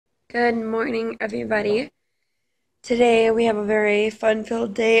Good morning, everybody. Today we have a very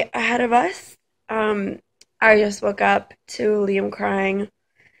fun-filled day ahead of us. I just woke up to Liam crying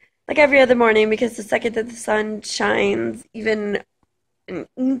like every other morning because the second that the sun shines even an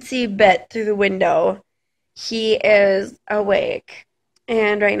teensy bit through the window, he is awake.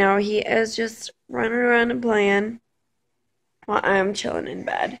 And right now he is just running around and playing while I'm chilling in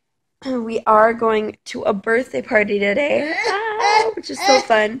bed. We are going to a birthday party today, which is so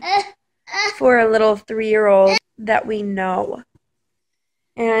fun, for a little 3-year-old that we know.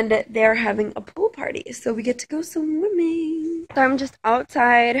 And they're having a pool party, so we get to go swimming. So I'm just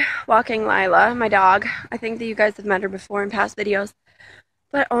outside walking Lila, my dog. I think that you guys have met her before in past videos.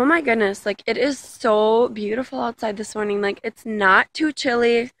 But oh my goodness, like it is so beautiful outside this morning. Like it's not too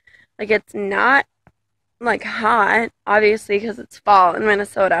chilly. Like it's not like hot, obviously, because it's fall in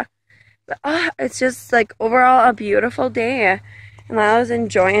Minnesota. But it's just like overall a beautiful day. And Lila's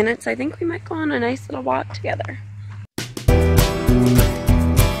enjoying it, so I think we might go on a nice little walk together.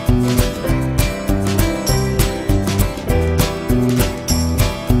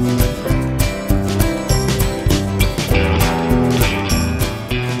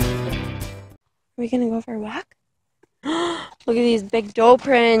 Are we gonna go for a walk? Look at these big doe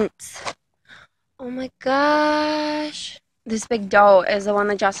prints. Oh my gosh. This big doe is the one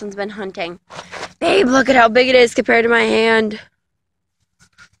that Justin's been hunting. Babe, look at how big it is compared to my hand.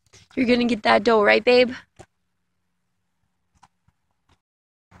 You're gonna get that doe, right, babe?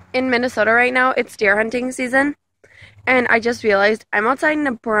 In Minnesota right now, it's deer hunting season. And I just realized I'm outside in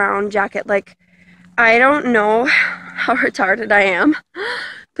a brown jacket. Like, I don't know how retarded I am,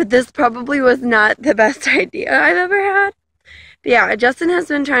 but this probably was not the best idea I've ever had. But yeah, Justin has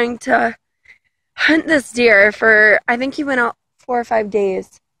been trying to hunt this deer for, I think he went out 4 or 5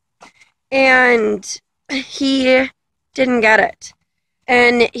 days. And he didn't get it.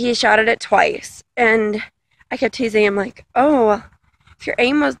 And he shot at it twice. And I kept teasing him like, oh, if your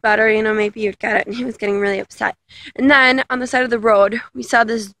aim was better, you know, maybe you'd get it. And he was getting really upset. And then on the side of the road, we saw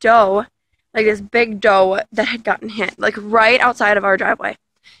this doe, like this big doe that had gotten hit, like right outside of our driveway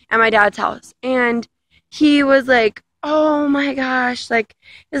at my dad's house. And he was like, oh my gosh, like,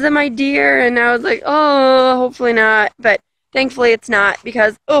 is it my deer? And I was like, oh, hopefully not. But thankfully it's not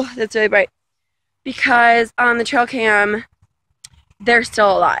because, oh, that's really bright. Because on the trail cam, they're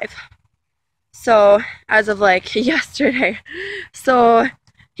still alive. So, as of like yesterday. So,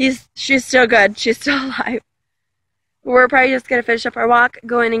 she's still good. She's still alive. We're probably just going to finish up our walk,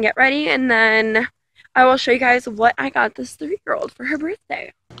 go in and get ready, and then I will show you guys what I got this 3-year-old for her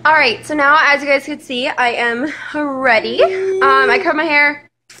birthday. Alright, so now as you guys can see, I am ready. I curled my hair,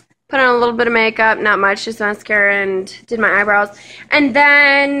 put on a little bit of makeup, not much, just mascara, and did my eyebrows. And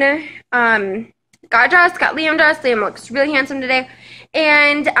then, got dressed, got Liam dressed. Liam looks really handsome today.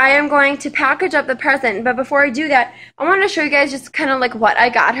 And I am going to package up the present. But before I do that, I want to show you guys just kind of like what I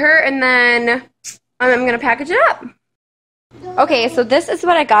got her. And then I'm going to package it up. Okay, so this is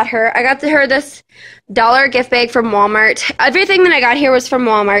what I got her. I got her this dollar gift bag from Walmart. Everything that I got here was from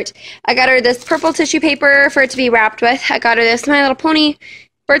Walmart. I got her this purple tissue paper for it to be wrapped with. I got her this My Little Pony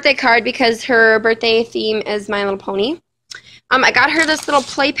birthday card because her birthday theme is My Little Pony. I got her this little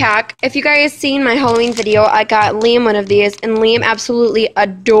play pack. If you guys seen my Halloween video, I got Liam one of these, and Liam absolutely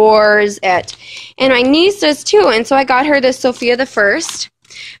adores it. And my niece does too, and so I got her this Sophia the First.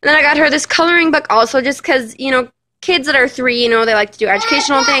 And then I got her this coloring book also just because, you know, kids that are 3, you know, they like to do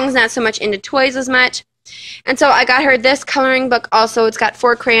educational things, not so much into toys as much. And so I got her this coloring book also. It's got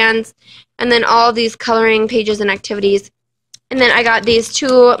 4 crayons, and then all of these coloring pages and activities. And then I got these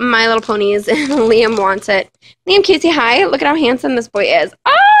 2 My Little Ponies, and Liam wants it. Liam, can you say hi? Look at how handsome this boy is.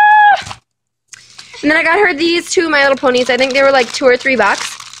 Ah! And then I got her these 2 My Little Ponies. I think they were like $2 or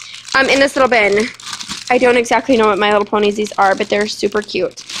 $3 in this little bin. I don't exactly know what My Little Ponies these are, but they're super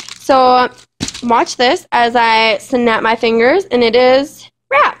cute. So watch this as I snap my fingers, and it is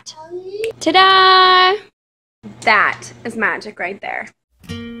wrapped. Ta-da! That is magic right there.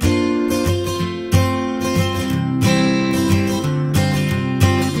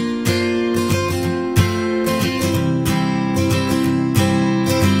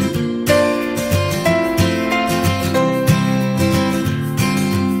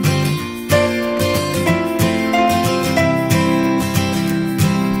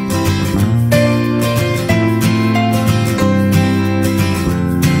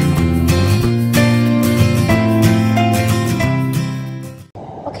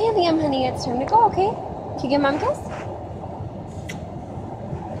 Honey, it's time to go, okay? Can you give Mom a kiss?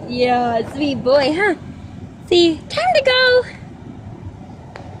 Yeah, sweet boy, huh? See, time to go!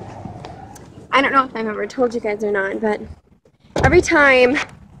 I don't know if I've ever told you guys or not, but every time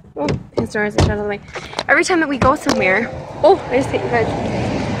Oh, his door isn't shut all the way. Every time that we go somewhere, oh, I just hit you guys.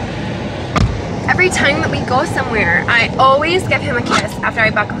 Every time that we go somewhere, I always give him a kiss after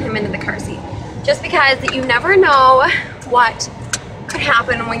I buckle him into the car seat. Just because you never know what could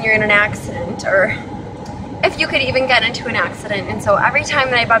happen when you're in an accident, or if you could even get into an accident. And so every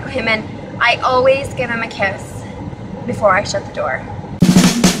time that I buckle him in, I always give him a kiss before I shut the door.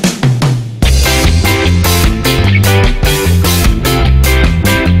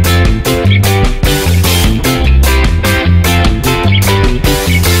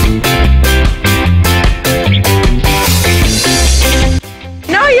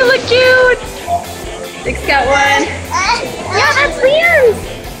 No, you look cute! Dick's got one. Yeah, that's Liam's!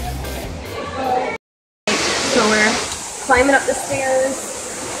 So we're climbing up the stairs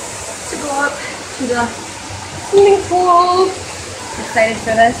to go up to the swimming pool. Excited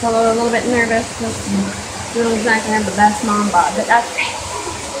for this, although a little bit nervous because we don't exactly have the best mom bod, but that's great.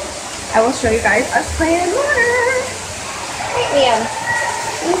 I will show you guys us playing in water. Right, Liam?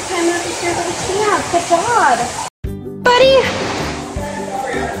 He's climbing up the stairs like a champ. Good job. Buddy!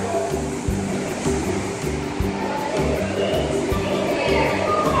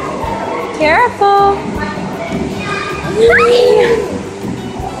 Careful! Hi!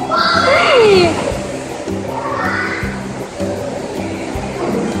 Hi!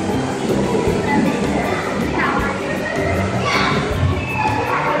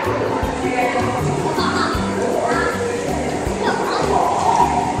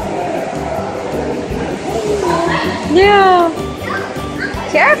 Yeah.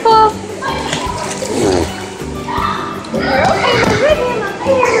 Careful.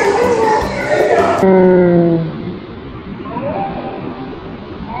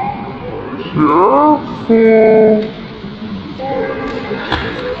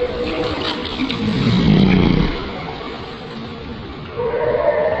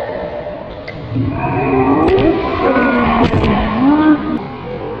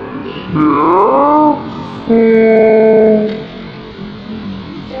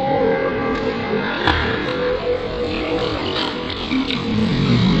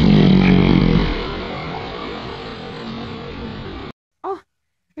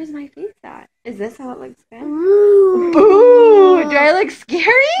 Where's my face at? Is this how it looks good? Ooh. Ooh, do I look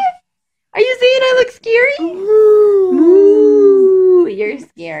scary? Are you saying I look scary? Ooh. Ooh, you're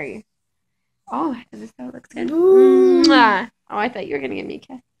scary. Oh, is this how it looks good? Ooh. Oh, I thought you were going to give me a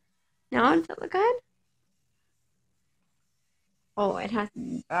kiss. Now, does it look good? Oh, it has to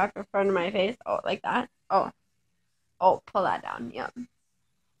be back in front of my face. Oh, like that? Oh. Oh, pull that down. Yep.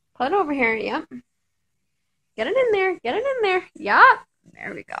 Pull it over here. Yep. Get it in there. Get it in there. Yep.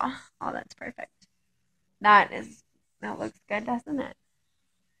 There we go. Oh, that's perfect. That looks good, doesn't it?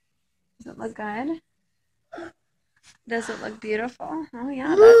 Does it look good? Does it look beautiful? Oh, yeah,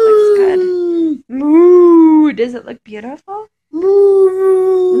 that looks good. Moo! Does it look beautiful?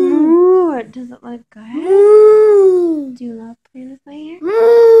 Moo! Does it look good? Moo! Do you love playing with my hair?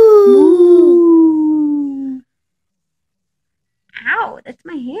 Moo! Ow, that's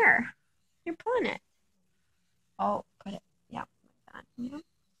my hair. You're pulling it. Oh, put it. Yeah. Yeah.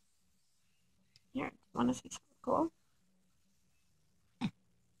 Here, want to see something cool?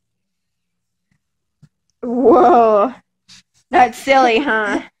 Whoa, that's silly,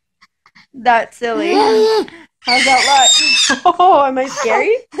 huh? That's silly. How's that look? Oh, am I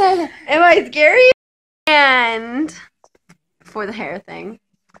scary? Am I scary? And for the hair thing,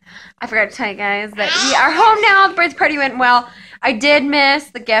 I forgot to tell you guys that we are home now. The birthday party went well. I did miss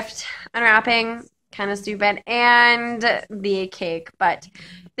the gift unwrapping. Kind of stupid, and the cake, but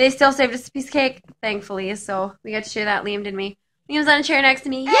they still saved us a piece of cake, thankfully, so we got to share that. Liam did me. Liam's on a chair next to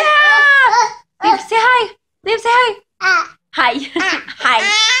me. Yeah! Liam, say hi. Liam, say hi. Hi. Hi.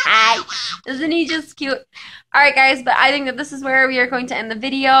 Hi. Isn't he just cute? Alright, guys, but I think that this is where we are going to end the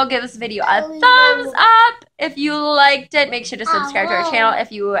video. Give this video a thumbs up if you liked it. Make sure to subscribe to our channel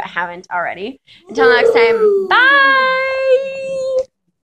if you haven't already. Until next time, bye!